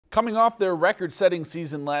Coming off their record-setting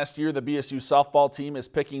season last year, the BSU softball team is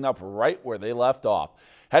picking up right where they left off.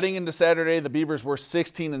 Heading into Saturday, the Beavers were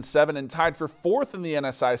 16-7 and tied for 4th in the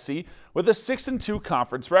NSIC with a 6-2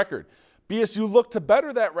 conference record. BSU looked to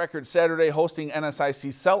better that record Saturday, hosting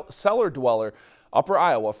NSIC cellar dweller Upper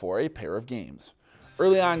Iowa for a pair of games.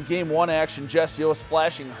 Early on Game 1 action, Jessie was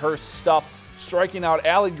flashing her stuff, striking out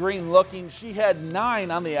Allie Green looking. She had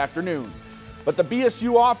 9 on the afternoon. But the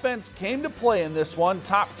BSU offense came to play in this one.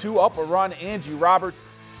 Top 2 up a run, Angie Roberts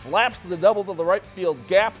slaps the double to the right field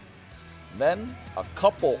gap. Then a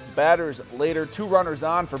couple batters later, 2 runners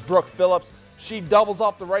on for Brooke Phillips. She doubles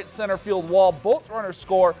off the right center field wall. Both runners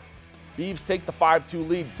score. Beavs take the 5-2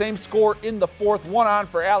 lead. Same score in the 4th, 1 on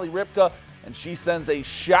for Allie Ripka, and she sends a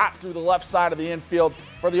shot through the left side of the infield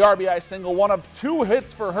for the RBI single. 1 of 2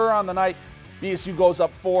 hits for her on the night. BSU goes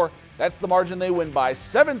up 4. That's the margin they win by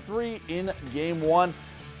 7-3 in Game 1.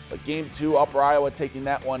 But Game 2, Upper Iowa taking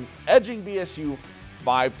that one, edging BSU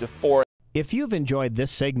 5-4. If you've enjoyed this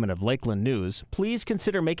segment of Lakeland News, please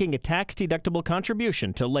consider making a tax-deductible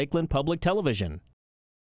contribution to Lakeland Public Television.